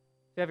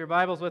you have your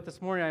Bibles with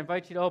this morning, I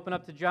invite you to open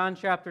up to John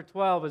chapter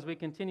 12 as we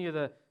continue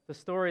the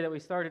story that we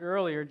started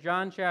earlier.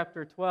 John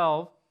chapter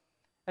 12.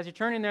 As you're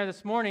turning there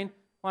this morning,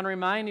 I want to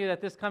remind you that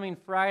this coming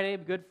Friday,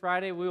 Good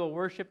Friday, we will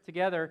worship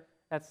together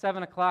at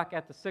 7 o'clock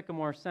at the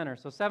Sycamore Center.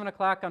 So 7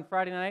 o'clock on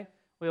Friday night,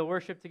 we will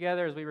worship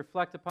together as we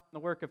reflect upon the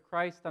work of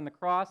Christ on the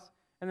cross.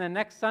 And then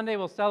next Sunday,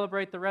 we'll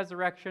celebrate the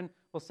resurrection.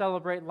 We'll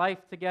celebrate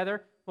life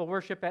together. We'll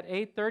worship at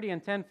 8:30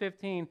 and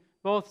 10:15.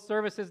 Both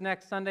services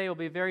next Sunday will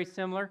be very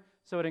similar,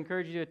 so I'd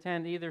encourage you to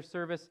attend either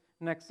service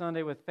next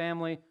Sunday with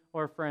family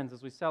or friends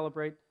as we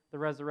celebrate the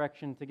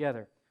resurrection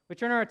together. We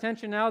turn our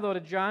attention now, though, to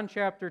John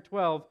chapter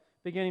 12,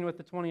 beginning with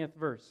the 20th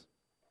verse.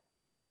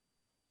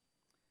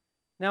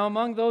 Now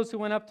among those who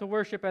went up to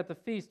worship at the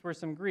feast were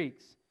some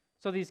Greeks.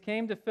 So these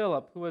came to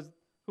Philip, who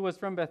was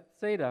from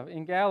Bethsaida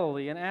in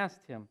Galilee, and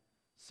asked him,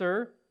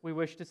 "Sir, we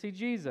wish to see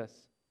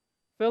Jesus."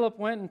 Philip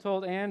went and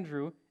told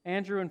Andrew.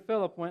 Andrew and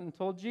Philip went and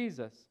told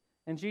Jesus.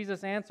 And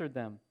Jesus answered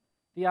them,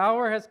 "The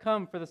hour has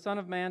come for the Son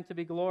of Man to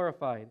be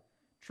glorified.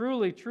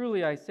 Truly,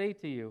 truly, I say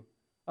to you,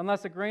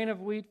 unless a grain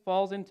of wheat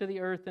falls into the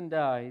earth and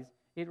dies,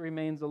 it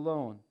remains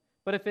alone.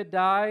 But if it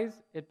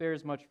dies, it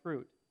bears much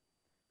fruit.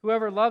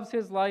 Whoever loves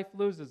his life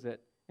loses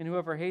it, and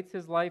whoever hates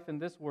his life in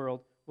this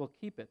world will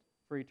keep it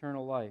for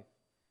eternal life.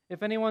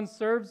 If anyone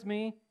serves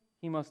me,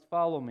 he must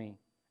follow me.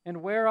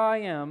 And where I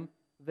am,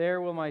 there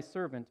will my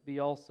servant be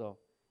also.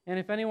 And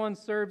if anyone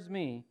serves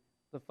me,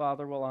 the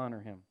Father will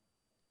honor him."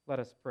 Let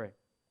us pray.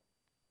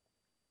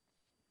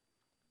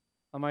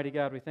 Almighty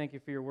God, we thank you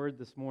for your word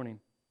this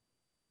morning.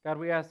 God,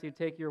 we ask you to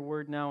take your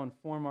word now and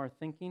form our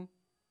thinking,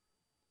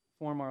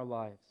 form our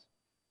lives.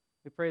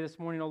 We pray this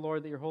morning, O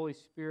Lord, that your Holy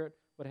Spirit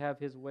would have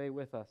his way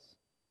with us.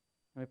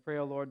 And we pray,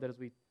 O Lord, that as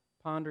we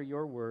ponder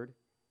your word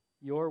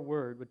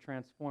would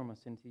transform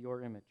us into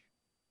your image.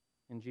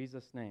 In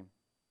Jesus' name,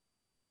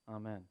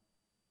 amen.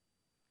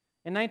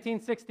 In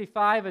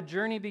 1965, a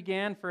journey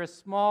began for a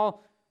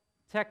small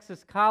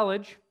Texas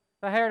college.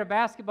 I hired a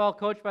basketball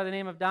coach by the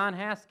name of Don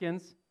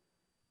Haskins.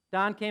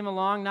 Don came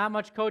along, not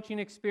much coaching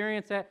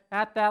experience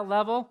at that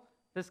level.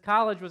 This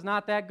college was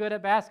not that good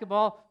at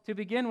basketball to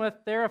begin with.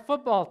 They're a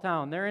football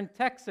town. They're in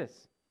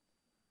Texas.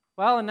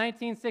 Well, in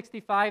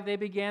 1965, they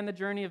began the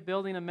journey of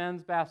building a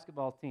men's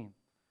basketball team.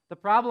 The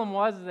problem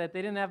was that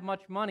they didn't have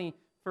much money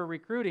for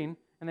recruiting,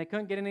 and they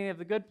couldn't get any of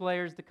the good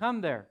players to come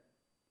there.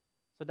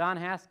 So Don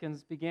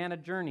Haskins began a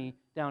journey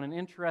down an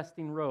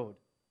interesting road.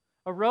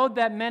 A road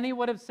that many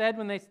would have said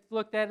when they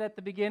looked at it at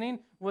the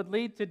beginning would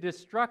lead to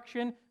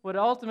destruction, would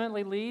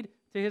ultimately lead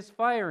to his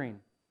firing.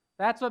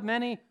 That's what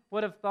many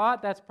would have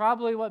thought. That's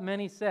probably what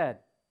many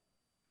said.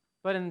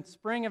 But in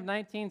spring of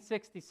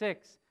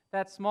 1966,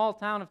 that small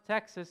town of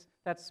Texas,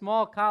 that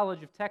small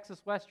college of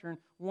Texas Western,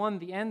 won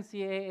the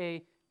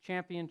NCAA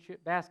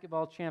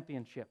basketball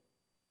championship.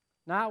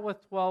 Not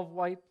with 12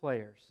 white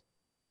players,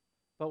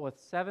 but with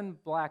 7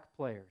 black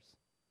players,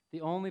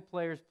 the only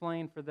players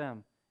playing for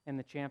them in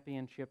the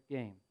championship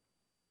game.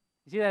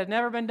 You see, that had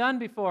never been done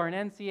before in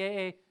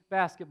NCAA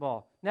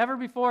basketball. Never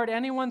before had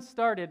anyone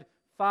started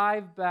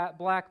 5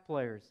 black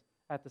players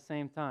at the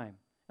same time.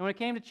 And when it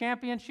came to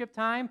championship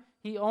time,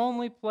 he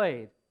only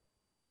played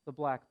the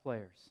black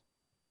players.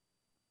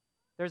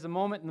 There's a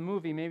moment in the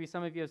movie, maybe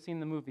some of you have seen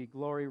the movie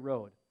Glory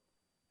Road.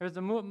 There's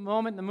a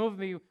moment in the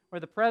movie where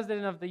the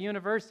president of the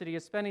university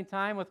is spending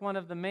time with one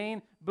of the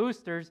main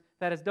boosters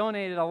that has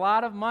donated a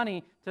lot of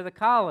money to the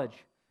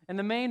college. And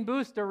the main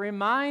booster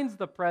reminds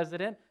the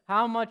president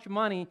how much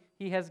money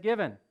he has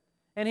given.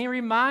 And he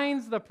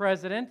reminds the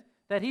president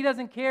that he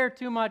doesn't care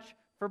too much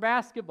for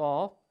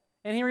basketball.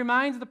 And he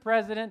reminds the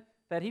president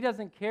that he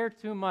doesn't care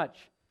too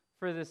much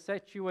for the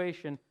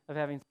situation of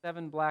having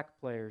 7 black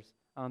players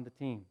on the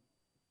team.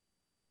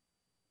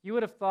 You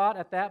would have thought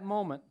at that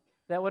moment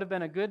that would have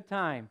been a good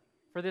time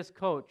for this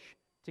coach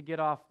to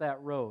get off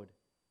that road.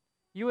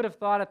 You would have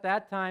thought at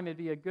that time it'd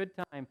be a good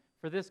time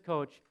for this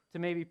coach to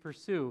maybe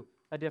pursue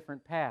a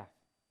different path.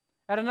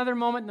 At another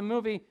moment in the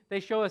movie, they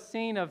show a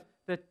scene of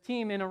the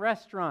team in a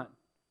restaurant.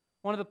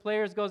 One of the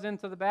players goes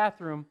into the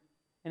bathroom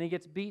and he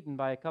gets beaten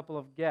by a couple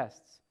of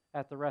guests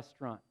at the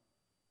restaurant.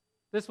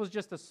 This was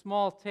just a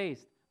small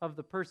taste of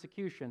the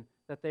persecution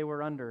that they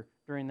were under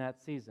during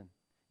that season.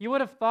 You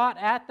would have thought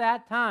at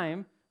that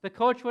time the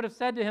coach would have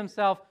said to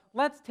himself,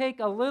 let's take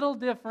a little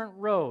different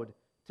road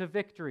to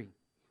victory.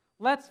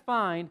 Let's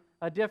find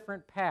a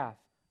different path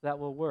that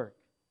will work.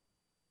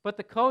 But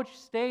the coach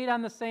stayed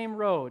on the same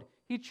road.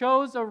 He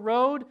chose a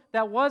road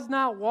that was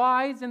not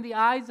wise in the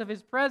eyes of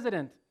his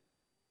president.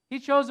 He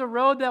chose a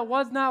road that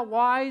was not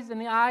wise in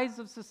the eyes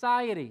of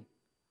society.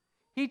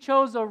 He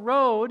chose a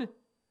road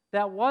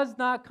that was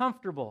not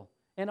comfortable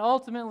and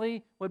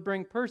ultimately would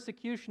bring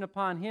persecution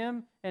upon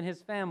him and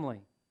his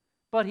family.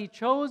 But he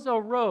chose a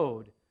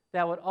road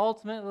that would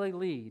ultimately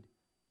lead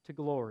to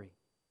glory.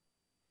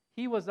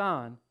 He was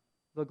on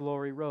the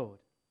glory road.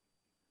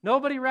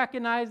 Nobody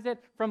recognized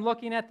it from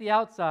looking at the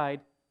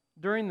outside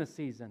during the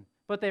season,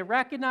 but they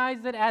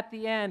recognized it at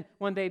the end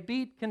when they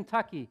beat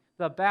Kentucky,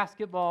 the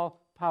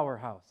basketball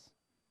powerhouse.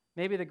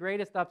 Maybe the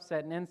greatest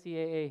upset in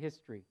NCAA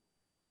history.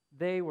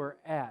 They were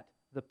at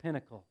the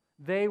pinnacle.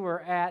 They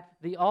were at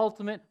the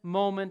ultimate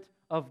moment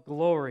of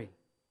glory.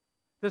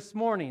 This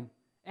morning,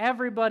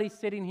 everybody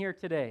sitting here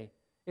today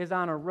is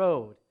on a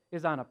road,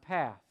 is on a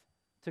path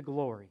to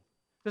glory.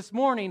 This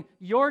morning,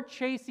 you're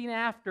chasing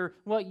after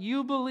what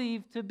you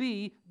believe to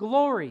be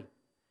glory.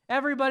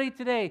 Everybody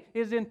today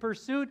is in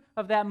pursuit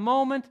of that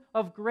moment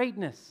of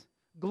greatness.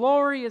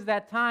 Glory is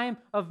that time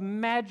of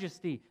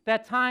majesty,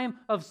 that time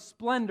of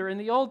splendor. In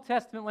the Old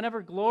Testament,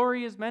 whenever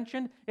glory is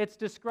mentioned, it's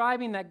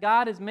describing that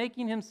God is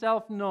making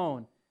himself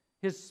known.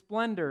 His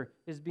splendor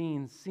is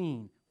being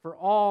seen for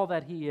all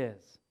that he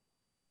is.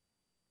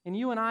 And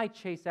you and I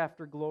chase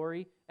after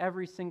glory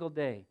every single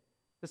day.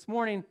 This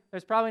morning,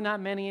 there's probably not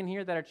many in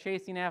here that are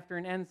chasing after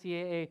an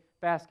NCAA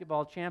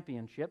basketball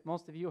championship.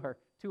 Most of you are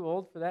too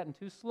old for that and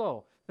too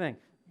slow thing.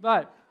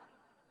 But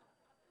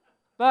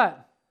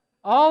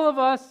all of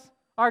us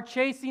are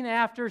chasing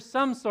after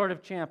some sort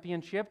of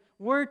championship.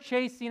 We're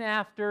chasing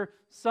after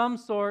some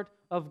sort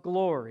of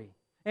glory.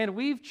 And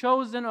we've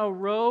chosen a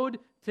road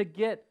to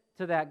get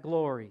to that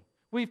glory.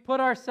 We've put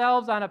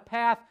ourselves on a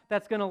path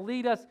that's going to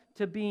lead us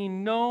to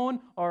being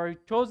known, or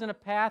chosen a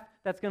path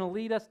that's going to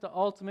lead us to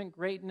ultimate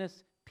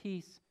greatness,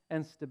 peace,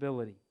 and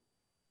stability.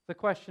 The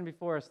question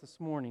before us this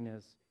morning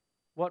is,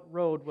 what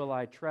road will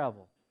I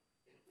travel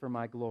for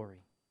my glory?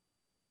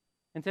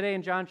 And today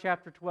in John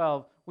chapter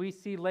 12, we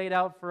see laid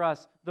out for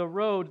us the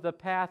road, the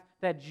path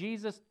that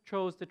Jesus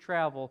chose to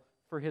travel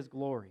for his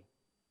glory.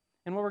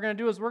 And what we're going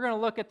to do is we're going to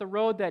look at the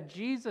road that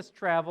Jesus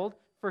traveled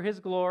for his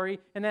glory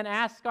and then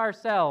ask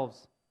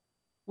ourselves,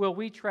 will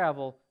we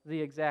travel the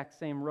exact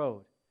same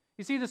road?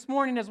 You see, this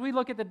morning as we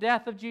look at the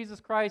death of Jesus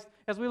Christ,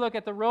 as we look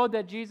at the road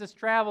that Jesus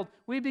traveled,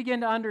 we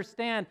begin to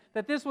understand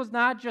that this was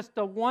not just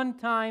a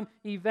one-time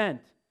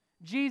event.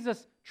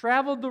 Jesus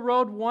traveled the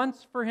road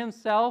once for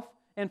himself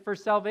and for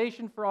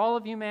salvation for all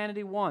of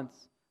humanity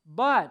once.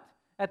 But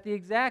at the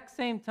exact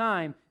same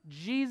time,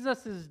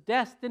 Jesus'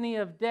 destiny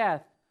of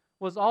death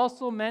was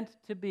also meant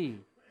to be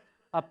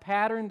a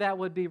pattern that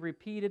would be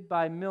repeated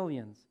by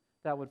millions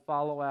that would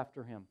follow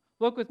after him.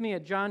 Look with me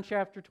at John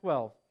chapter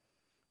 12,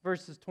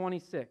 verses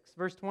 26.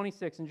 Verse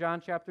 26 in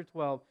John chapter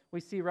 12,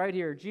 we see right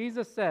here,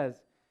 Jesus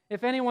says,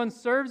 "If anyone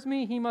serves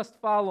me, he must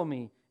follow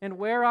me, and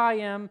where I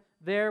am,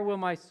 there will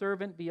my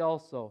servant be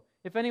also.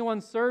 If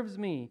anyone serves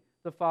me,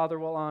 the Father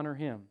will honor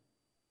him."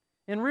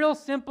 In real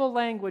simple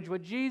language,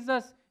 what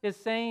Jesus is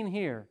saying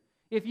here,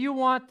 if you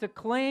want to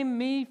claim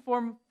me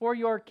for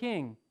your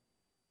king,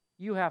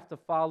 you have to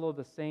follow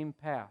the same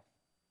path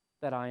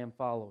that I am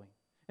following.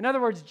 In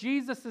other words,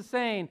 Jesus is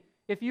saying,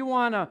 if you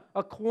want to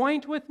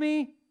acquaint with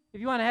me,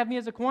 if you want to have me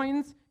as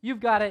acquaintance,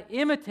 you've got to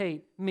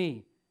imitate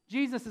me.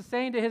 Jesus is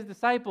saying to his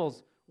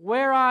disciples,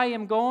 where I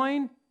am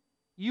going,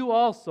 you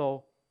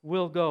also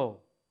will go.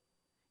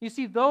 You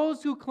see,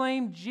 those who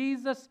claim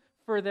Jesus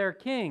for their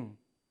king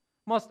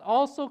must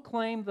also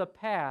claim the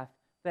path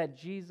that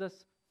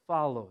Jesus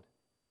followed.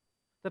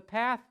 The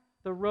path,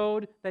 the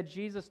road that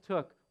Jesus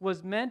took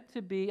was meant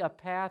to be a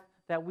path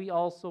that we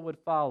also would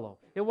follow.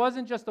 It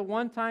wasn't just a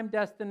one-time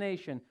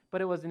destination,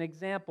 but it was an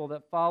example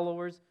that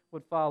followers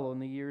would follow in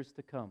the years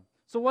to come.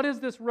 So what is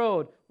this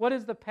road? What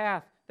is the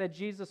path that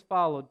Jesus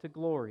followed to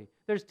glory?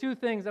 There's two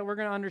things that we're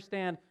going to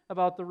understand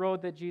about the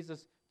road that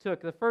Jesus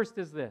took. The first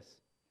is this.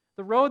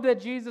 The road that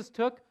Jesus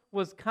took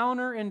was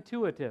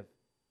counterintuitive.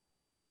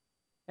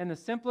 And the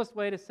simplest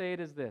way to say it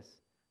is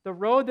this. The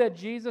road that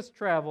Jesus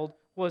traveled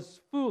was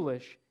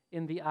foolish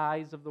in the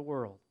eyes of the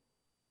world.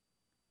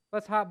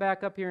 Let's hop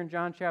back up here in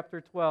John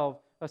chapter 12,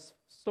 a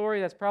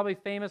story that's probably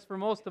famous for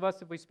most of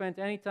us if we spent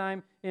any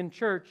time in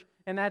church,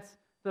 and that's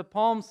the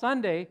Palm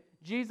Sunday.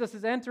 Jesus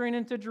is entering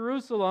into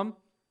Jerusalem.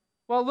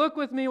 Well, look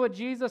with me what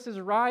Jesus is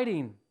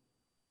riding.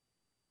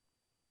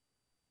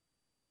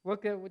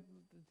 Look at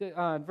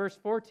verse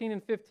 14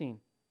 and 15.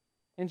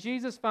 "And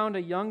Jesus found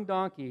a young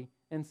donkey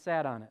and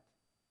sat on it."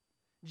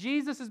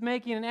 Jesus is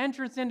making an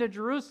entrance into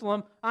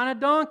Jerusalem on a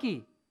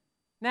donkey.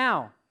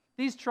 Now,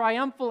 these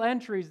triumphal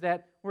entries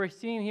that we're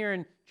seeing here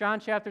in John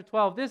chapter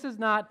 12, this is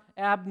not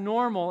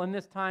abnormal in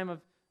this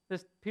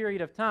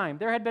period of time.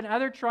 There had been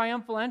other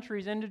triumphal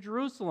entries into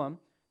Jerusalem.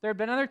 There had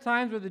been other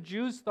times where the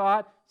Jews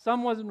thought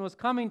someone was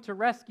coming to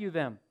rescue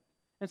them.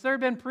 And so there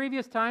had been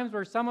previous times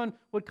where someone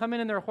would come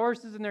in their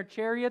horses and their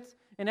chariots,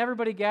 and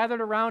everybody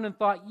gathered around and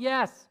thought,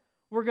 yes,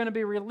 we're going to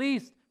be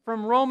released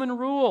from Roman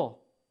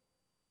rule.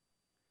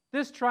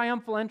 This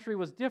triumphal entry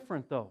was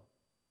different, though,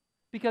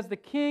 because the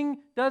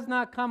king does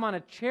not come on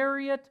a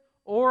chariot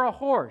or a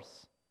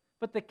horse,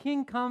 but the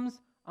king comes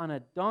on a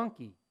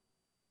donkey.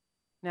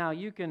 Now,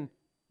 you can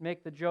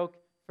make the joke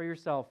for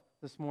yourself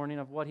this morning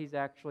of what he's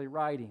actually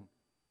riding.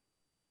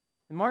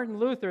 And Martin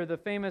Luther, the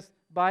famous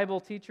Bible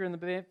teacher and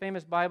the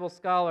famous Bible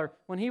scholar,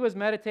 when he was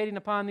meditating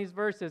upon these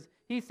verses,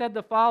 he said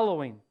the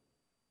following: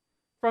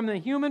 "From the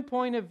human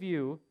point of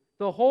view,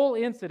 the whole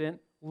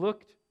incident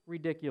looked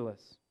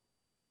ridiculous."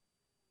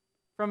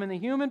 From the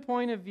human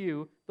point of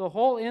view, the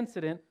whole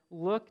incident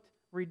looked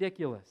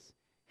ridiculous.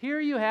 Here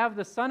you have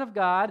the Son of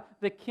God,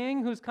 the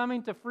King who's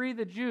coming to free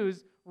the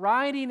Jews,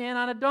 riding in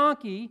on a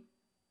donkey,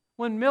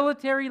 when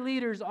military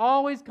leaders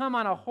always come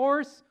on a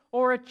horse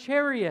or a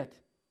chariot.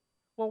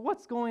 Well,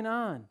 what's going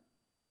on?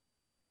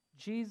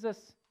 Jesus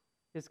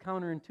is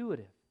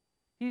counterintuitive.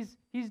 He's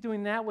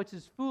doing that which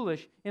is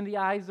foolish in the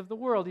eyes of the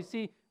world. You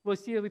see, we'll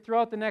see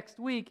throughout the next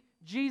week,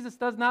 Jesus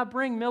does not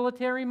bring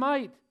military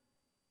might.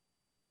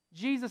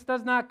 Jesus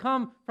does not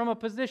come from a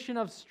position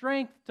of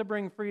strength to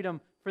bring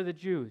freedom for the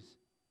Jews.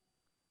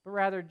 But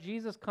rather,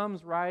 Jesus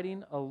comes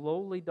riding a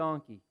lowly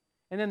donkey.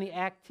 And then the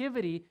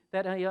activity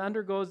that he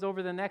undergoes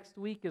over the next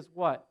week is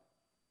what?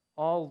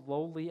 All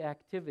lowly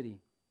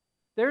activity.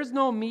 There's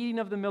no meeting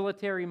of the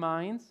military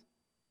minds.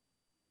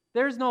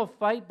 There's no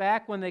fight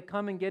back when they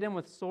come and get him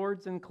with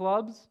swords and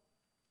clubs.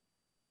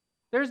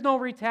 There's no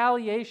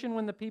retaliation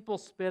when the people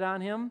spit on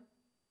him.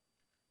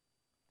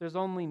 There's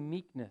only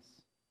meekness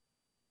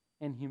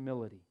and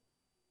humility.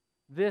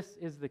 This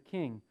is the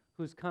King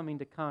who's coming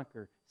to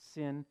conquer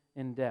sin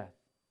and death.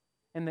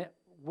 And the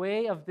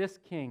way of this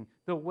King,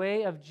 the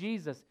way of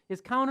Jesus,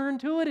 is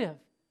counterintuitive.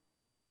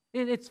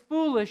 It's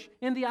foolish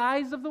in the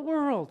eyes of the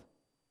world.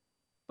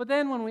 But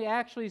then when we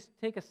actually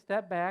take a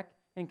step back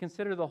and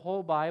consider the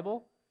whole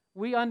Bible,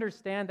 we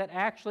understand that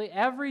actually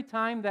every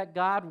time that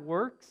God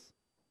works,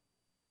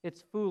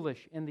 it's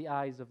foolish in the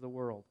eyes of the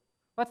world.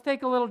 Let's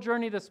take a little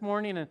journey this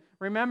morning and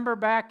remember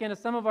back into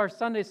some of our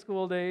Sunday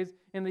school days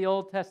in the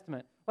Old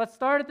Testament. Let's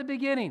start at the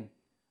beginning.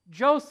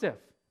 Joseph.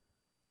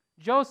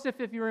 Joseph,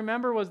 if you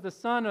remember, was the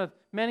son of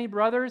many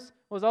brothers,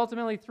 was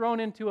ultimately thrown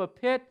into a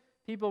pit.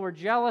 People were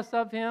jealous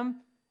of him.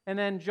 And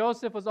then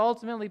Joseph was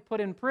ultimately put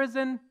in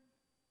prison.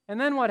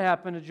 And then what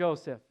happened to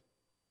Joseph?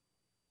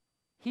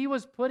 He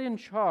was put in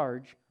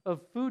charge of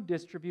food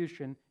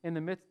distribution in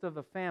the midst of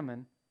a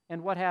famine.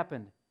 And what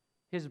happened?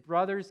 His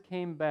brothers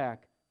came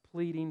back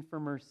pleading for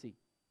mercy.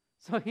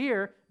 So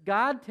here,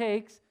 God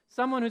takes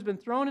someone who's been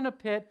thrown in a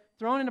pit,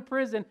 thrown into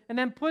prison, and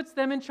then puts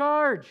them in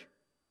charge.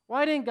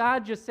 Why didn't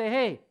God just say,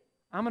 hey,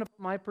 I'm going to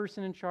put my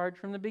person in charge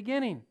from the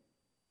beginning?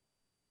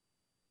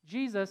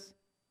 Jesus,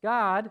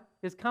 God,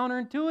 is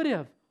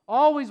counterintuitive,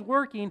 always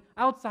working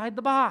outside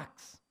the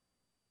box.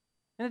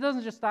 And it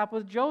doesn't just stop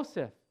with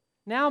Joseph.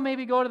 Now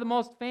maybe go to the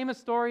most famous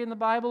story in the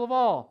Bible of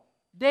all,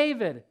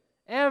 David.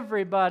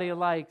 Everybody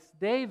likes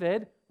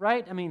David,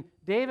 right? I mean,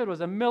 David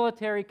was a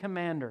military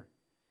commander.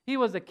 He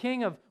was a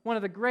king of one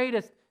of the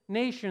greatest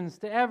nations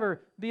to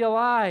ever be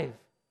alive.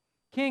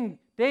 King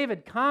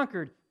David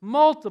conquered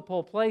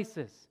multiple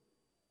places.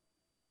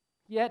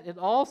 Yet it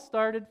all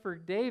started for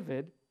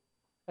David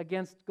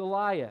against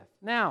Goliath.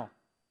 Now,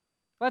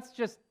 let's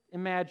just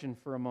imagine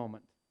for a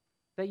moment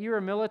that you're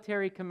a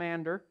military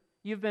commander.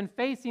 You've been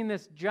facing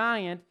this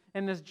giant,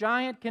 and this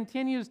giant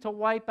continues to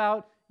wipe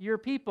out your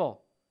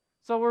people.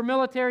 So we're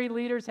military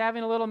leaders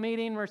having a little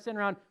meeting. We're sitting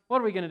around,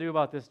 what are we going to do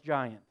about this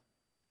giant?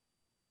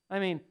 I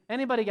mean,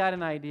 anybody got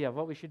an idea of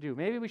what we should do?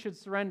 Maybe we should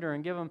surrender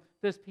and give them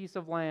this piece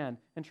of land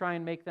and try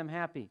and make them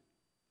happy.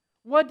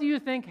 What do you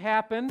think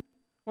happened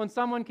when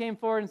someone came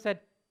forward and said,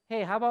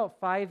 hey, how about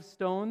 5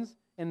 stones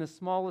and the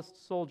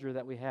smallest soldier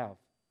that we have?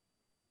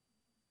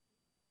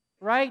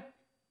 Right?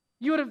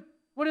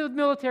 What have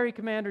military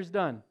commanders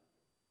done?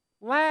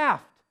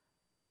 Laughed.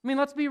 I mean,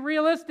 let's be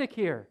realistic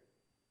here.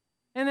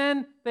 And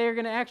then they are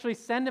going to actually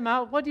send him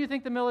out. What do you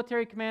think the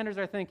military commanders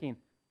are thinking?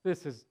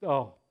 This is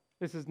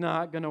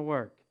not going to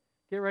work.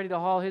 Get ready to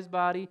haul his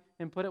body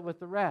and put it with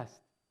the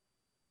rest.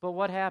 But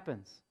what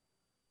happens?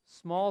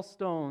 Small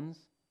stones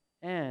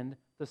and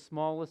the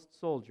smallest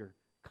soldier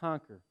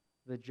conquer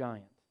the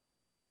giant.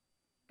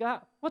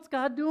 God, what's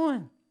God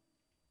doing?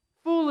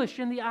 Foolish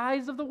in the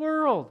eyes of the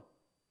world.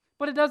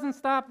 But it doesn't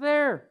stop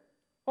there.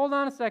 Hold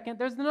on a second.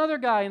 There's another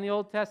guy in the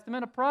Old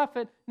Testament, a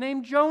prophet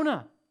named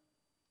Jonah.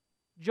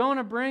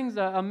 Jonah brings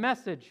a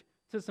message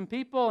to some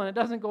people, and it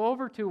doesn't go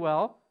over too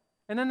well.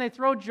 And then they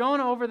throw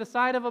Jonah over the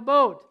side of a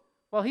boat.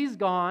 Well, he's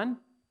gone.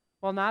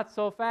 Well, not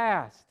so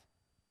fast.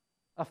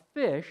 A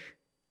fish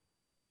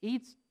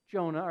eats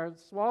Jonah, or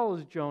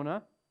swallows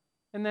Jonah,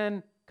 and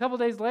then a couple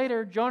days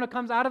later, Jonah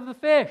comes out of the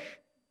fish.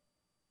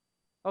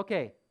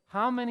 Okay,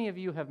 how many of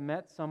you have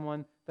met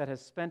someone that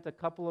has spent a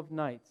couple of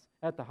nights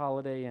at the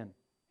Holiday Inn?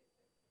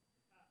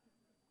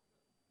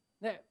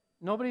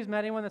 Nobody's met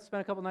anyone that's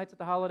spent a couple nights at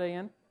the Holiday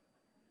Inn?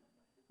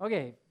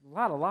 Okay, a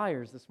lot of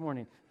liars this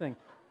morning.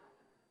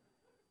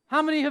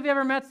 How many have you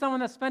ever met someone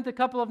that spent a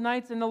couple of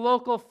nights in the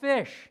local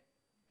fish?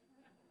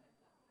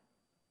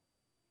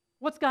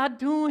 What's God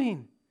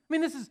doing? I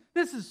mean,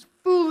 this is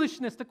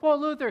foolishness. To quote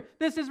Luther,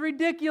 this is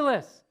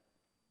ridiculous.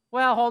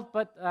 Well,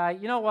 but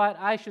you know what?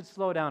 I should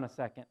slow down a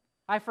second.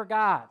 I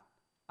forgot.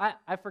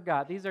 I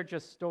forgot. These are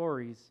just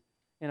stories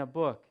in a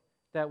book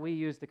that we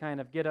use to kind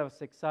of get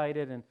us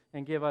excited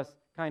and give us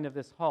kind of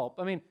this hope.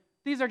 I mean,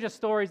 these are just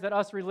stories that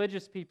us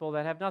religious people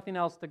that have nothing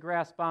else to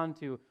grasp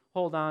onto,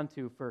 hold on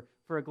to for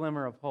a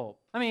glimmer of hope.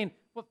 I mean,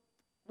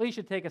 we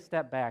should take a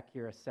step back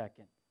here a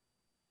second.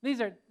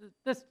 It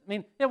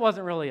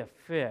wasn't really a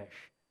fish.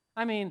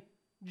 I mean,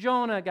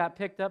 Jonah got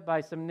picked up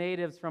by some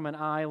natives from an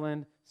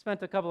island,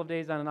 spent a couple of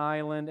days on an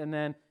island, and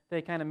then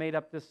they kind of made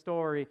up this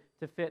story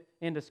to fit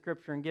into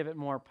Scripture and give it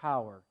more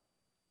power.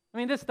 I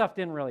mean, this stuff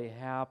didn't really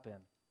happen.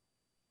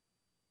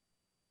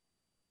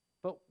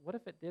 But what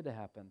if it did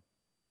happen?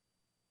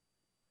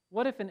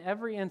 What if in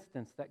every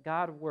instance that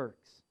God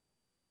works,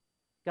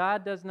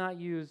 God does not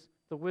use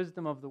the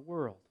wisdom of the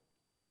world,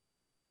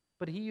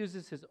 but he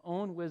uses his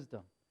own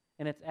wisdom,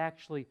 and it's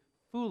actually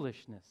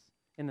foolishness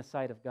in the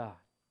sight of God?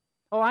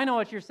 Oh, I know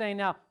what you're saying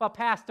now. Well,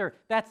 Pastor,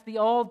 that's the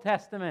Old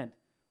Testament.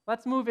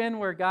 Let's move in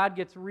where God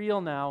gets real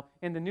now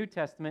in the New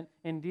Testament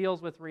and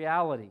deals with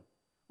reality.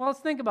 Well, let's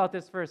think about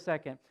this for a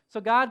second.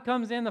 So God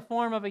comes in the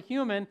form of a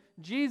human,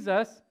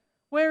 Jesus.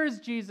 Where is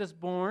Jesus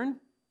born?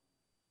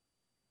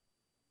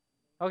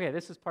 Okay,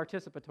 this is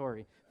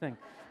participatory thing.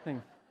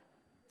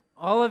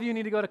 All of you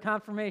need to go to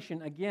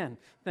confirmation again.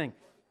 Thing.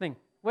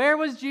 Where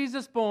was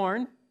Jesus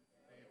born?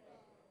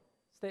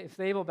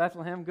 Stable,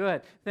 Bethlehem,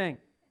 good. Thing.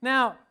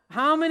 Now,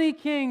 how many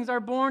kings are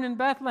born in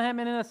Bethlehem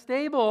and in a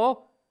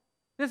stable?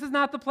 This is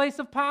not the place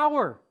of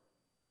power.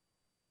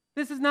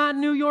 This is not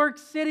New York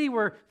City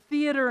where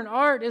theater and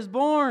art is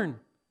born.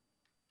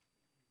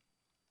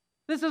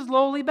 This is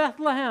lowly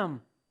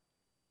Bethlehem.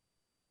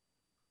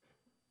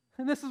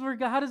 And this is where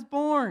God is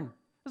born.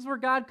 This is where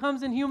God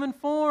comes in human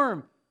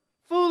form.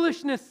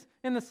 Foolishness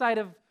in the sight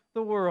of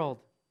the world.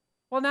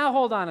 Well, now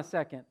hold on a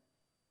second.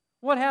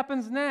 What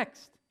happens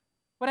next?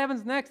 What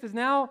happens next is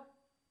now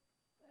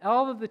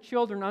all of the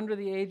children under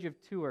the age of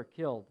 2 are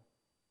killed.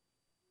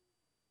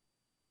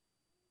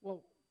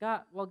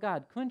 Well,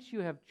 God, couldn't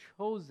you have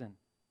chosen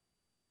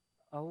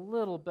a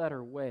little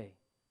better way,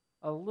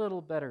 a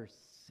little better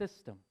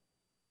system?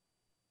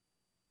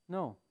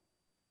 No.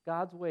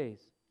 God's ways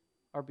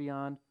are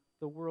beyond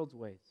the world's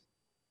ways.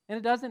 And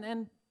it doesn't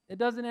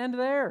end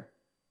there.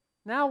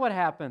 Now what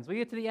happens? We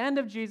get to the end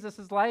of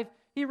Jesus' life.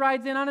 He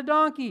rides in on a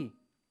donkey.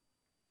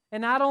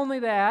 And not only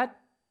that,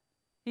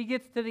 he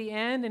gets to the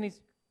end and he's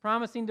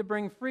promising to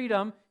bring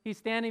freedom. He's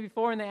standing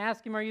before and they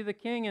ask him, "Are you the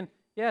king?" And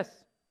yes,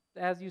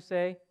 as you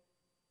say.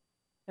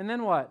 And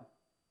then what?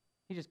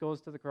 He just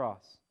goes to the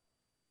cross.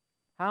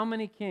 How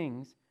many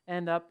kings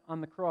end up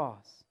on the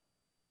cross?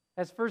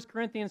 As 1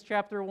 Corinthians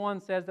chapter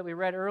 1 says that we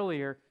read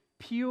earlier,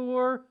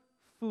 pure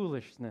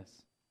foolishness.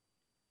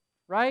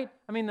 Right?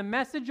 I mean, the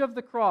message of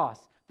the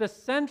cross, the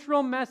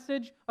central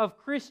message of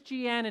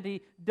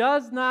Christianity,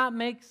 does not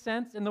make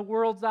sense in the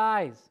world's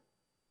eyes.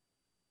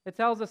 It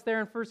tells us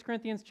there in 1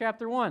 Corinthians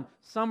chapter 1,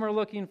 some are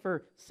looking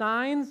for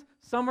signs,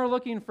 some are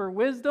looking for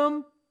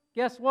wisdom.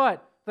 Guess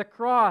what? The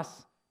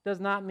cross does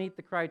not meet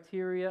the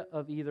criteria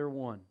of either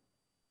one,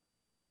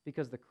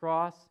 because the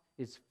cross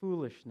is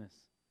foolishness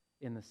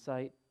in the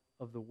sight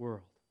of the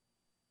world.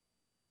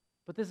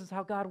 But this is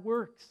how God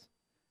works.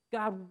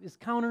 God is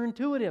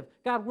counterintuitive.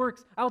 God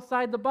works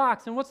outside the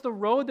box. And what's the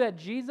road that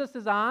Jesus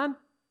is on?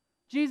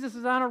 Jesus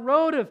is on a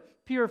road of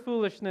pure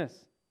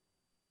foolishness.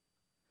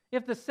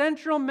 If the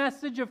central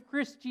message of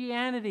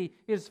Christianity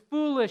is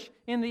foolish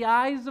in the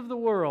eyes of the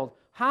world,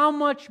 how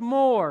much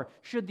more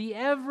should the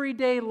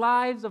everyday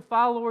lives of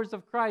followers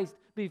of Christ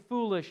be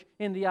foolish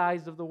in the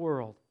eyes of the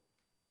world?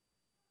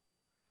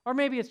 Or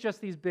maybe it's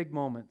just these big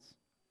moments.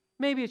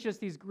 Maybe it's just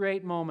these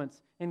great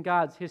moments in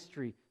God's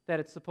history that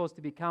it's supposed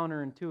to be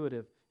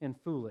counterintuitive and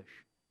foolish.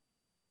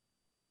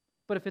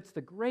 But if it's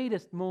the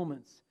greatest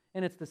moments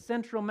and it's the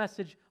central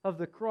message of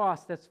the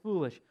cross that's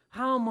foolish,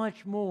 how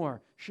much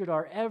more should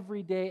our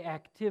everyday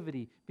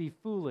activity be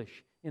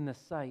foolish in the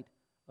sight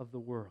of the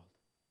world?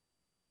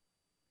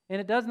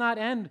 And it does not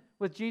end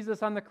with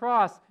Jesus on the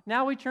cross.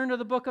 Now we turn to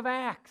the book of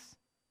Acts.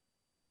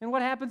 And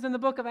what happens in the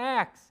book of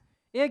Acts?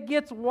 It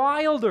gets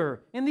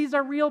wilder. And these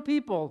are real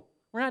people.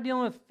 We're not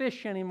dealing with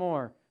fish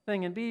anymore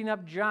and beating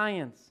up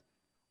giants.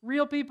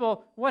 Real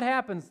people, what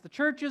happens? The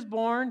church is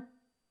born.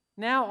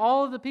 Now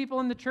all of the people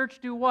in the church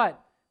do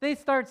what? They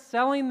start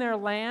selling their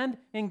land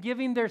and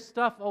giving their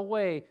stuff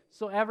away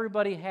so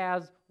everybody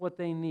has what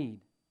they need.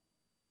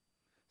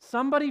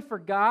 Somebody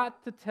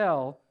forgot to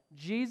tell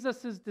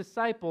Jesus'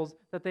 disciples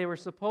that they were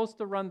supposed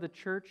to run the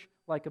church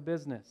like a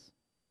business.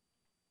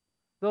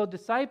 The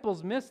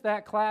disciples missed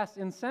that class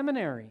in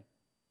seminary.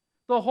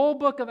 The whole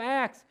book of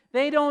Acts,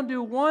 they don't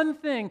do one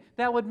thing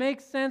that would make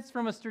sense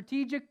from a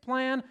strategic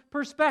plan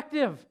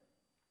perspective.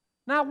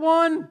 Not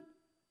one.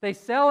 They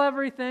sell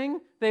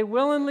everything. They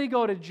willingly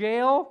go to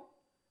jail.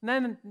 And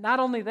then not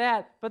only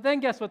that, but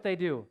then guess what they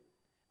do?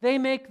 They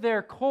make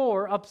their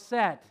core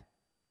upset.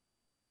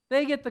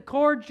 They get the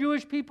core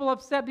Jewish people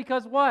upset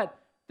because what?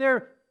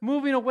 They're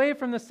moving away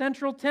from the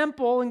central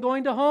temple and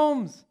going to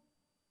homes.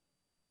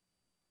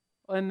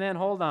 And then,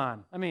 hold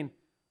on. I mean,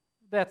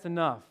 that's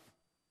enough.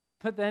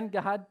 But then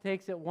God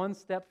takes it one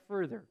step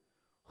further.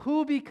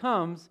 Who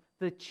becomes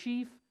the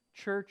chief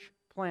church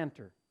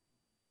planter?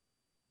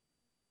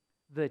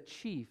 The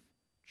chief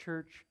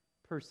church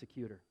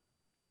persecutor.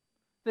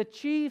 The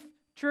chief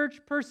church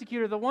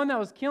persecutor, the one that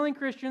was killing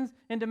Christians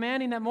and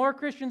demanding that more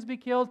Christians be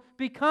killed,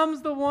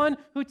 becomes the one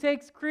who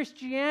takes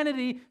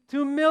Christianity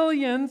to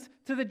millions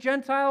to the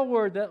Gentile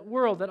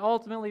world that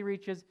ultimately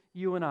reaches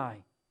you and I.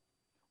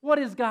 What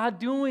is God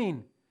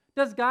doing?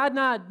 Does God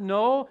not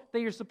know that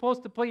you're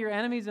supposed to put your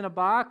enemies in a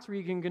box where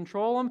you can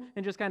control them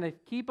and just kind of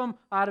keep them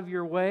out of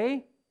your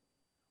way?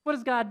 What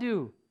does God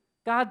do?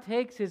 God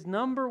takes his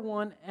number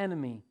one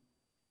enemy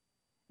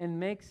and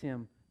makes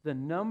him the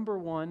number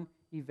one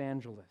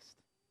evangelist.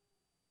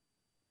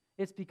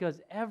 It's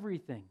because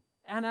everything,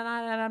 and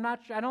I'm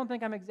not sure, I don't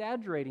think I'm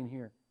exaggerating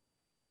here.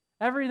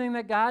 Everything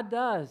that God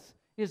does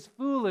is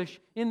foolish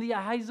in the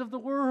eyes of the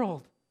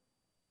world.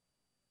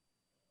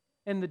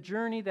 And the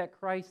journey that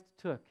Christ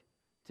took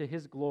to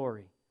his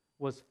glory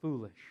was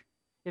foolish.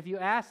 If you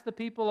ask the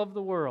people of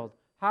the world,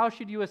 how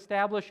should you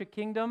establish a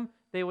kingdom?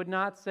 They would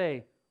not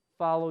say,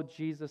 follow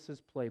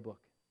Jesus' playbook.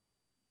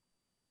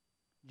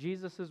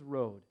 Jesus'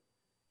 road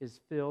is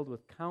filled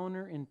with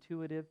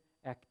counterintuitive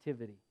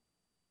activity.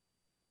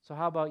 So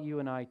how about you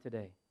and I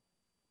today?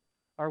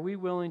 Are we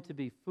willing to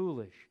be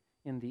foolish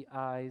in the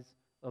eyes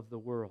of the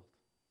world?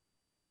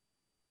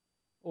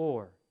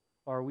 Or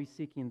are we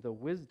seeking the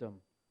wisdom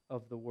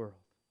of the world?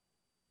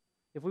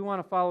 If we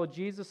want to follow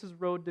Jesus'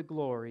 road to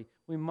glory,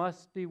 we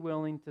must be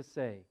willing to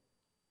say,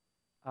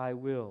 I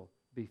will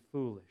be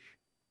foolish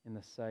in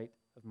the sight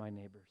of my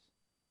neighbors.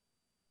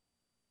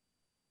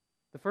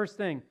 The first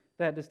thing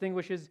that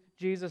distinguishes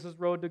Jesus'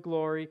 road to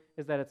glory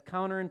is that it's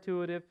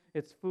counterintuitive,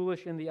 it's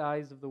foolish in the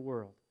eyes of the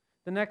world.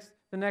 The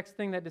next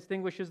thing that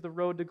distinguishes the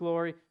road to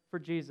glory for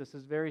Jesus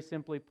is very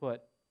simply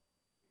put,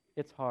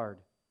 it's hard.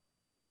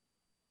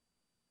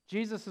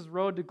 Jesus'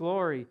 road to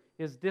glory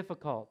is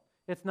difficult.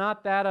 It's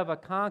not that of a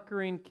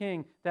conquering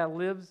king that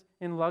lives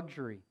in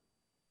luxury.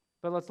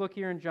 But let's look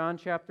here in John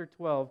chapter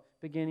 12,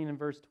 beginning in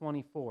verse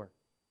 24.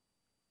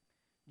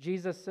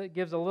 Jesus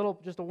gives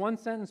just a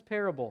one-sentence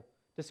parable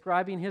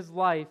describing his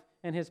life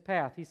and his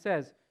path. He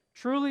says,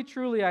 truly,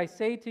 truly, I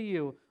say to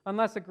you,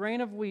 unless a grain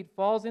of wheat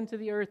falls into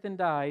the earth and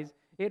dies,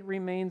 it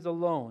remains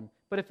alone.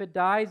 But if it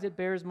dies, it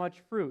bears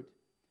much fruit.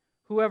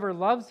 Whoever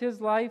loves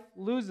his life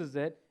loses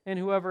it, and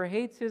whoever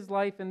hates his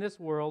life in this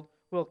world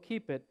will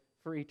keep it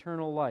for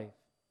eternal life.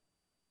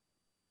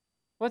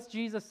 What's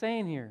Jesus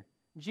saying here?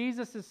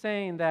 Jesus is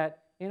saying that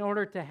in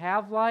order to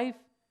have life,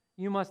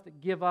 you must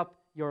give up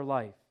your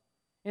life.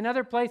 In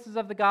other places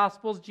of the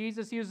Gospels,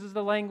 Jesus uses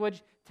the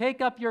language, take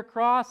up your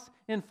cross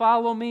and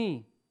follow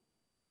me.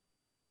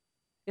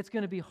 It's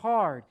going to be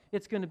hard.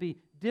 It's going to be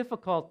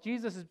difficult.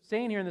 Jesus is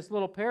saying here in this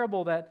little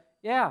parable that,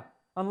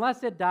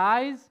 unless it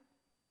dies,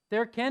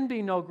 there can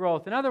be no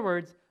growth. In other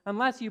words,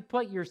 unless you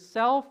put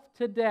yourself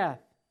to death,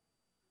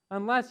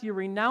 unless you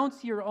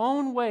renounce your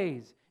own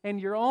ways and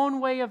your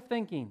own way of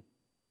thinking,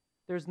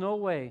 there's no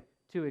way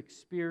to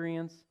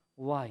experience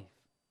life.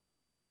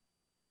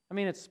 I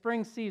mean, it's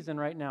spring season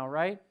right now,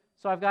 right?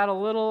 So I've got a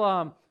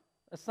little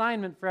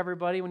assignment for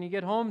everybody. When you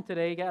get home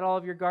today, you got all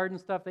of your garden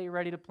stuff that you're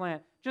ready to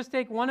plant. Just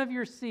take one of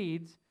your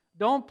seeds,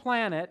 don't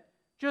plant it,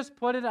 just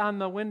put it on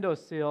the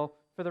windowsill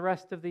for the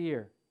rest of the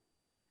year.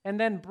 And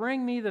then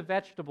bring me the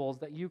vegetables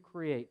that you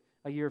create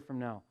a year from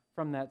now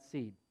from that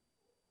seed.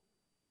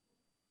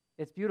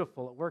 It's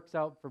beautiful. It works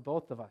out for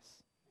both of us.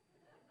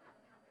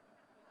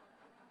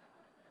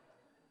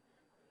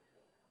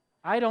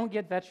 I don't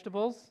get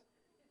vegetables,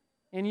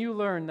 and you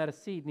learn that a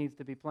seed needs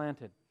to be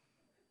planted.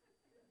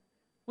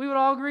 We would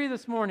all agree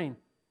this morning.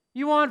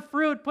 You want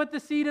fruit, put the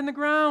seed in the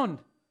ground.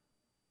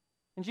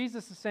 And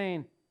Jesus is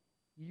saying,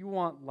 you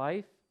want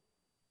life?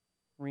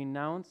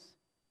 Renounce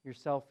your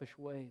selfish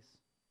ways.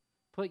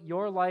 Put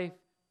your life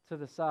to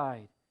the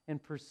side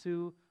and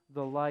pursue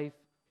the life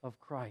of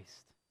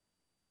Christ.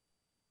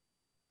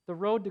 The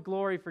road to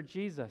glory for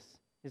Jesus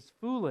is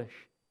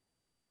foolish,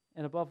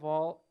 and above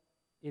all,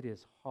 it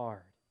is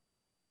hard.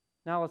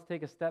 Now let's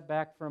take a step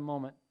back for a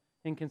moment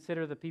and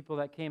consider the people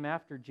that came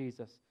after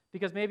Jesus.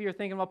 Because maybe you're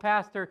thinking, well,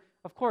 Pastor,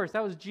 of course,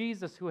 that was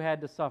Jesus who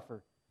had to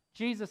suffer.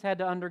 Jesus had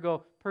to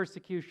undergo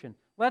persecution.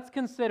 Let's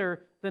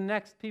consider the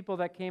next people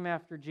that came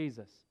after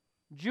Jesus.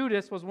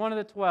 Judas was one of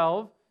the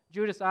 12.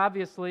 Judas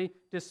obviously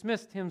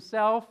dismissed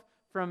himself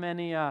from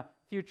any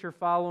future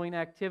following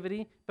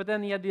activity. But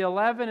then he had the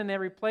 11, and they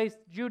replaced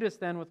Judas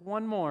then with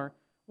one more.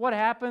 What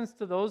happens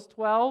to those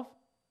 12?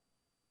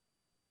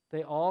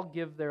 They all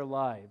give their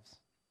lives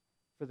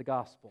for the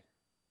gospel.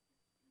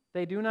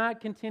 They do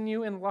not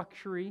continue in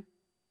luxury.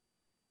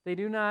 They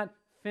do not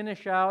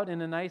finish out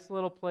in a nice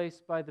little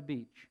place by the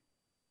beach.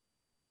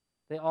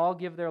 They all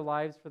give their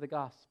lives for the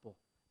gospel.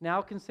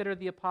 Now consider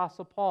the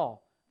Apostle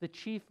Paul, the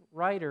chief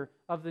writer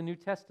of the New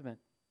Testament.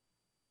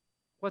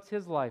 What's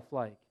his life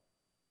like?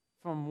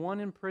 From one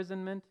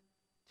imprisonment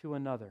to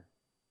another.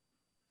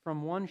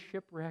 From one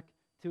shipwreck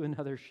to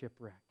another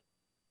shipwreck.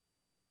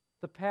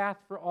 The path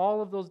for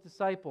all of those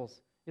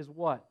disciples is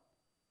what?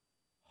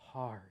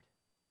 Hard.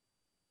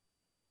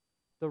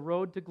 The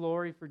road to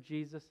glory for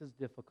Jesus is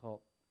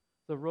difficult.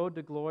 The road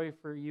to glory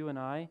for you and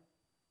I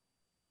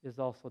is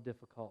also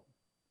difficult.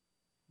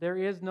 There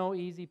is no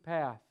easy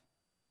path.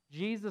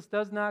 Jesus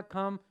does not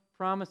come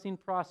promising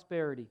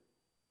prosperity.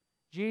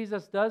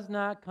 Jesus does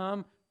not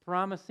come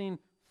promising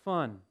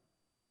fun.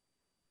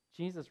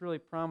 Jesus really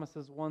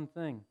promises one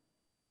thing: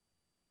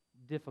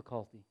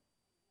 difficulty.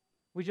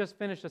 We just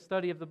finished a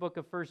study of the book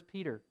of 1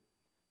 Peter.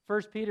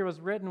 1 Peter was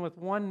written with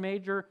one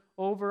major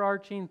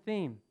overarching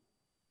theme: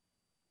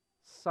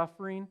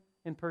 suffering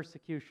and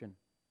persecution.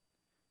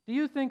 Do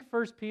you think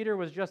 1 Peter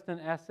was just an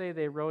essay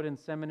they wrote in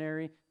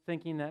seminary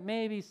thinking that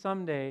maybe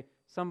someday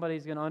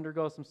somebody's going to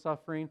undergo some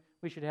suffering,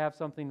 we should have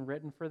something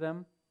written for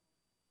them.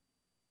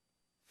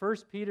 1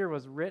 Peter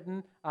was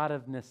written out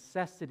of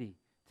necessity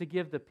to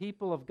give the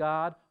people of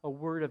God a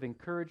word of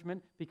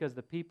encouragement because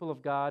the people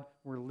of God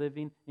were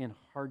living in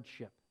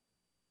hardship.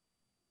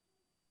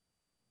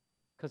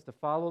 Because to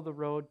follow the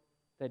road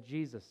that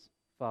Jesus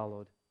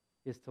followed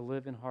is to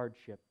live in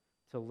hardship,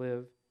 to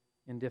live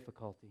in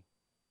difficulty.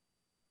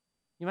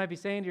 You might be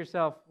saying to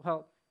yourself,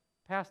 well,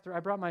 Pastor, I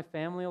brought my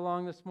family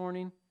along this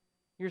morning.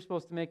 You're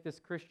supposed to make this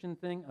Christian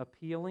thing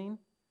appealing.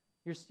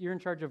 You're in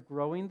charge of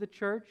growing the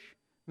church,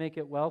 make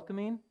it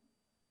welcoming.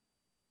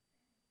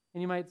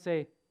 And you might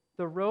say,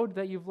 the road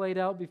that you've laid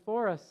out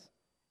before us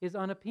is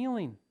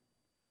unappealing.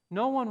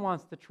 No one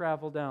wants to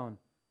travel down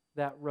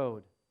that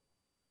road.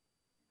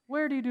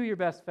 Where do you do your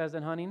best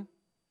pheasant hunting?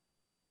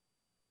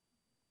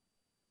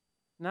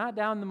 Not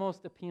down the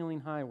most appealing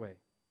highway.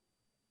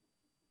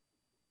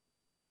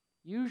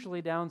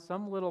 Usually down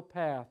some little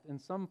path in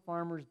some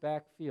farmer's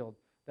back field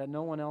that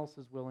no one else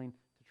is willing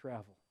to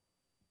travel.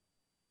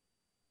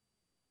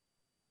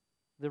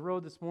 The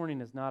road this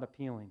morning is not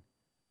appealing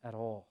at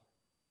all.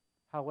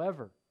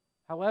 However,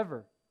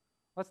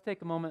 let's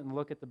take a moment and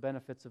look at the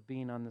benefits of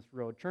being on this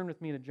road. Turn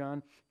with me to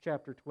John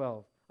chapter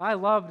 12. I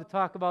love to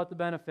talk about the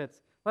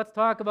benefits. Let's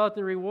talk about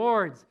the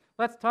rewards.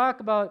 Let's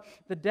talk about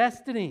the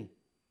destiny.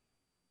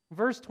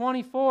 Verse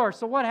 24,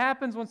 so what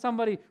happens when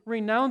somebody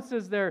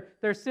renounces their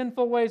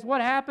sinful ways? What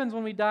happens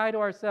when we die to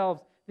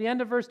ourselves? The end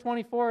of verse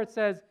 24, it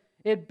says,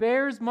 it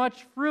bears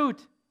much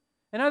fruit.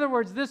 In other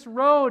words, this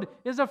road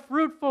is a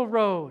fruitful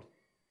road.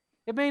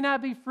 It may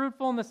not be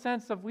fruitful in the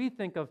sense of we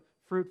think of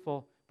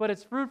fruitful, but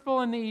it's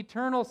fruitful in the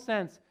eternal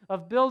sense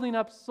of building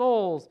up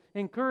souls,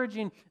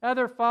 encouraging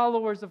other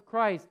followers of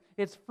Christ.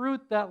 It's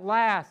fruit that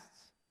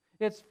lasts.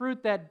 It's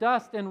fruit that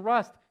dust and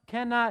rust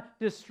cannot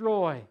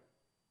destroy.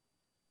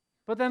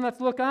 But then let's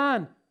look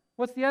on.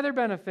 What's the other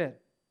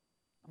benefit?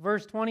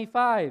 Verse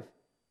 25.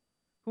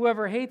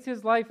 Whoever hates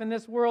his life in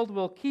this world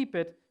will keep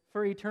it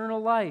for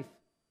eternal life.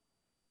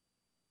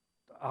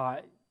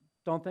 I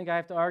don't think I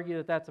have to argue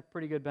that that's a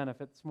pretty good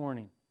benefit this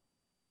morning.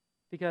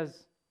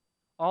 Because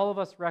all of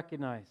us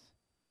recognize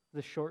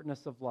the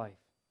shortness of life.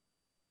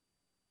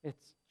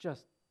 It's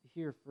just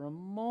here for a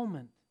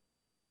moment.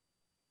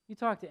 You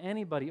talk to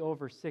anybody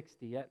over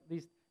 60, at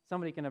least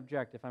somebody can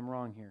object if I'm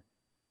wrong here.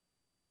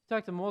 You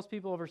talk to most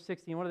people over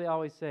 60, and what do they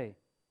always say?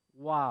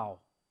 Wow,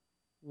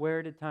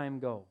 where did time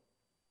go?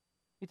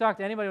 You talk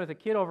to anybody with a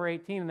kid over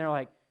 18, and they're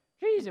like,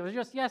 geez, it was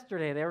just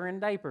yesterday. They were in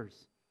diapers.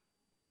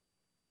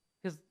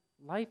 Because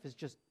life is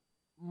just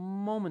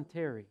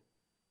momentary.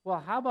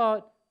 Well, how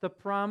about the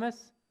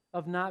promise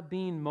of not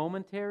being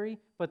momentary,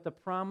 but the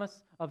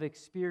promise of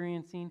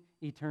experiencing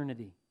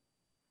eternity?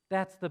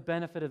 That's the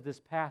benefit of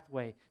this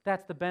pathway.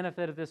 That's the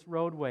benefit of this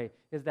roadway,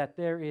 is that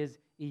there is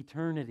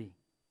eternity.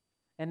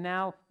 And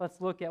now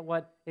let's look at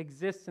what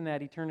exists in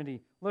that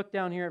eternity. Look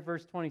down here at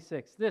verse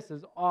 26. This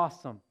is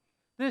awesome.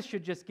 This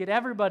should just get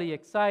everybody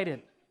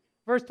excited.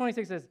 Verse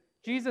 26 says,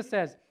 Jesus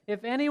says,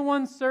 if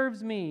anyone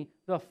serves me,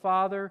 the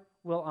Father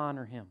will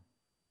honor him.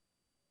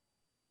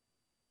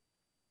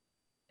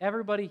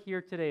 Everybody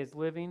here today is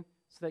living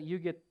so that you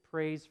get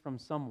praise from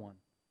someone.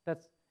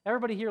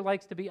 Everybody here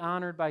likes to be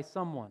honored by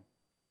someone.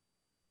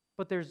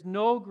 But there's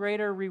no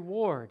greater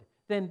reward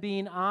than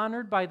being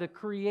honored by the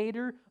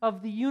Creator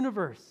of the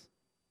universe.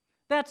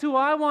 That's who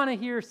I want to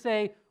hear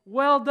say,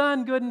 well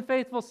done, good and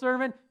faithful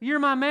servant. You're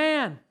my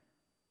man.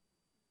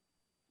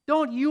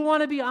 Don't you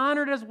want to be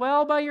honored as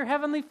well by your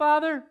Heavenly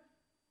Father?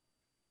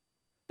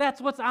 That's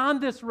what's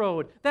on this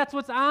road. That's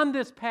what's on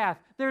this path.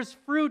 There's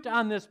fruit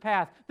on this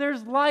path.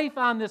 There's life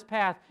on this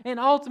path. And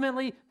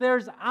ultimately,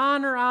 there's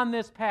honor on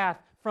this path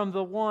from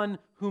the one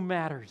who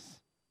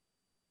matters.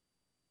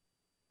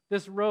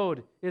 This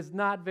road is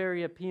not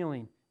very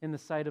appealing in the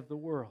sight of the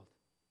world.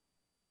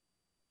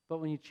 But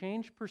when you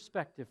change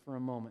perspective for a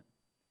moment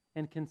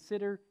and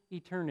consider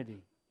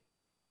eternity,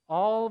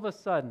 all of a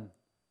sudden,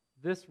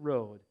 this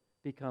road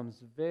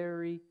becomes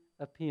very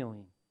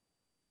appealing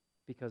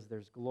because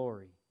there's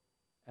glory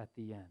at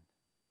the end.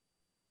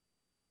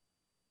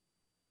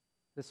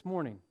 This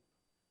morning,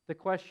 the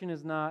question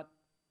is not,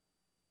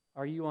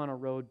 are you on a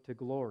road to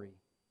glory?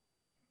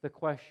 The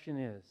question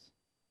is,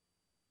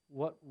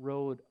 what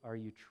road are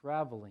you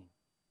traveling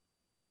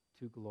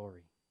to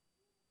glory?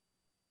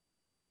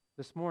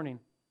 This morning,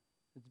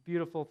 it's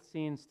beautiful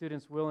seeing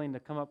students willing to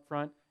come up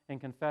front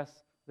and confess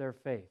their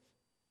faith.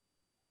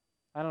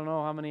 I don't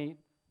know how many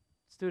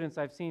students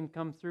I've seen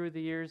come through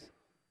the years,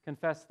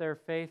 confess their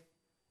faith,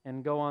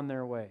 and go on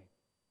their way.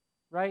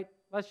 Right?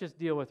 Let's just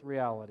deal with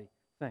reality.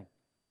 Think.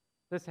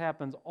 This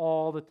happens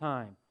all the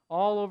time,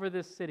 all over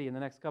this city in the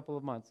next couple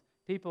of months.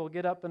 People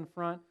get up in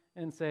front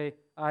and say,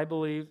 I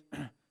believe,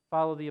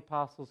 follow the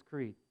Apostles'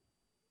 Creed.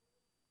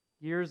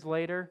 Years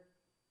later,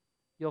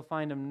 you'll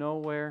find them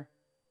nowhere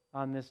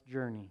on this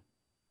journey,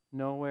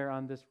 nowhere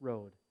on this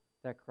road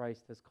that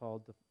Christ has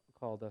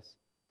called us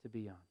to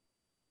be on.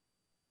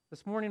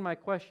 This morning, my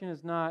question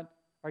is not,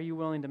 are you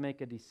willing to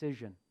make a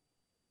decision?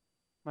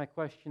 My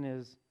question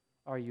is,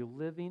 are you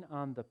living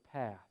on the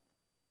path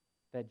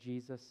that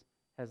Jesus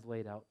has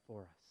laid out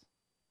for us.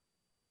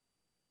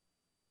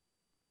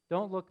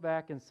 Don't look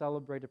back and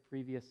celebrate a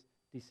previous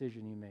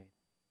decision you made.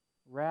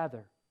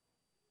 Rather,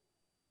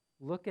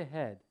 look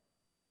ahead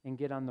and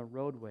get on the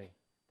roadway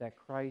that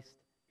Christ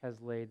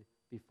has laid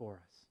before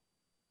us.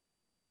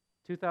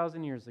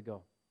 2,000 years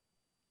ago,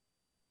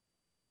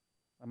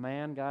 a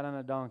man got on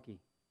a donkey.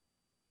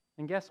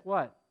 And guess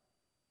what?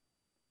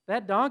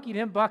 That donkey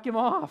didn't buck him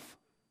off.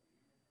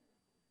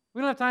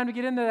 We don't have time to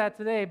get into that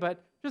today,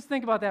 but just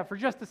think about that for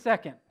just a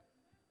second.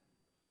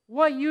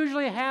 What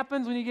usually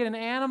happens when you get an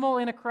animal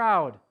in a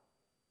crowd?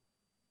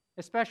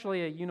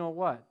 Especially a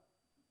you-know-what.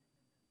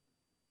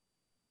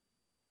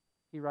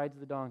 He rides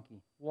the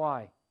donkey.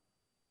 Why?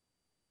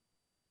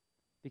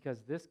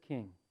 Because this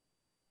king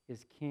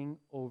is king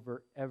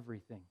over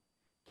everything.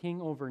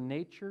 King over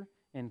nature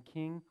and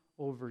king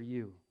over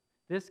you.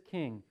 This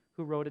king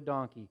who rode a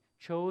donkey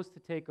chose to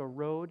take a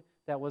road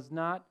that was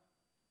not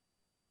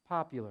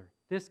popular.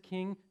 This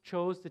king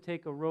chose to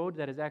take a road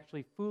that is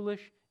actually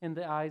foolish in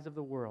the eyes of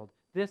the world.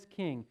 This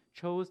king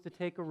chose to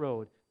take a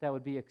road that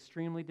would be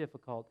extremely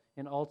difficult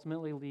and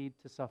ultimately lead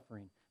to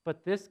suffering.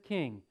 But this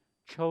king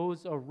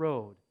chose a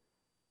road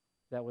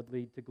that would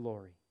lead to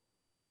glory.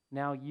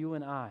 Now you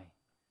and I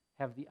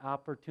have the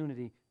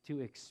opportunity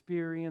to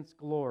experience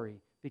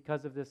glory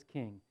because of this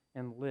king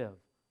and live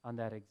on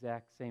that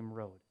exact same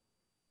road.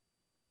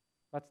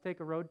 Let's take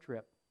a road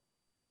trip.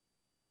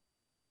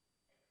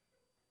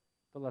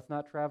 But let's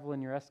not travel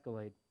in your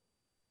Escalade.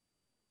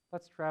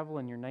 Let's travel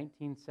in your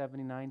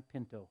 1979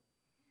 Pinto.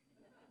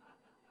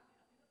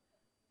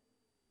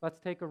 Let's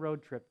take a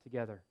road trip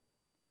together.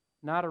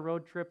 Not a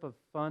road trip of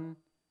fun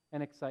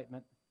and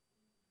excitement,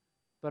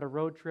 but a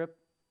road trip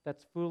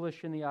that's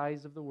foolish in the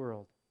eyes of the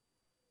world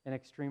and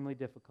extremely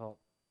difficult.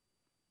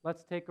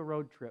 Let's take a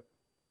road trip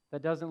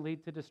that doesn't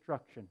lead to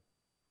destruction,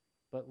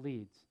 but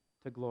leads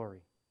to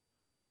glory.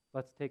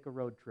 Let's take a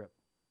road trip,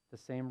 the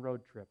same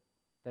road trip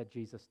that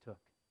Jesus took.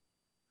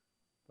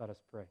 Let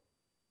us pray.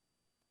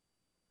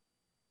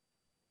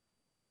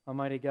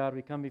 Almighty God,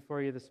 we come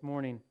before you this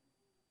morning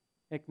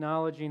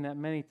acknowledging that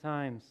many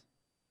times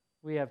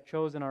we have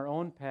chosen our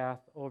own path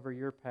over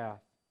your path.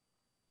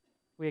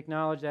 We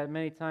acknowledge that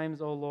many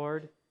times, O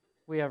Lord,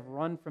 we have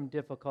run from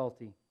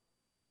difficulty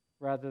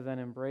rather than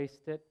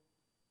embraced it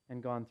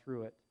and gone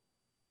through it.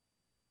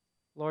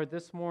 Lord,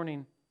 this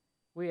morning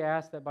we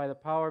ask that by the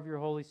power of your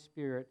Holy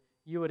Spirit,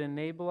 you would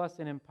enable us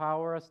and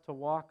empower us to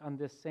walk on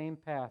this same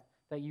path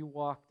that you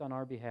walked on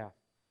our behalf.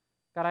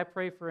 God, I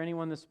pray for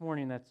anyone this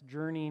morning that's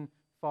journeying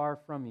far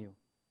from you.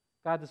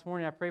 God, this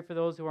morning I pray for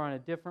those who are on a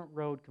different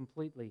road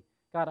completely.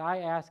 God, I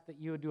ask that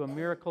you would do a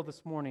miracle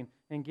this morning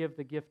and give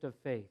the gift of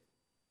faith.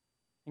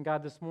 And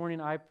God, this morning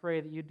I pray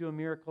that you do a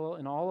miracle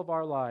in all of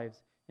our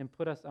lives and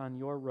put us on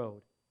your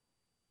road.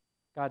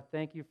 God,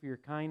 thank you for your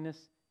kindness.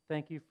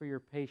 Thank you for your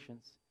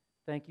patience.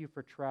 Thank you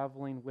for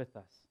traveling with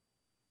us.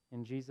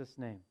 In Jesus'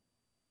 name,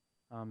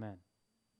 amen.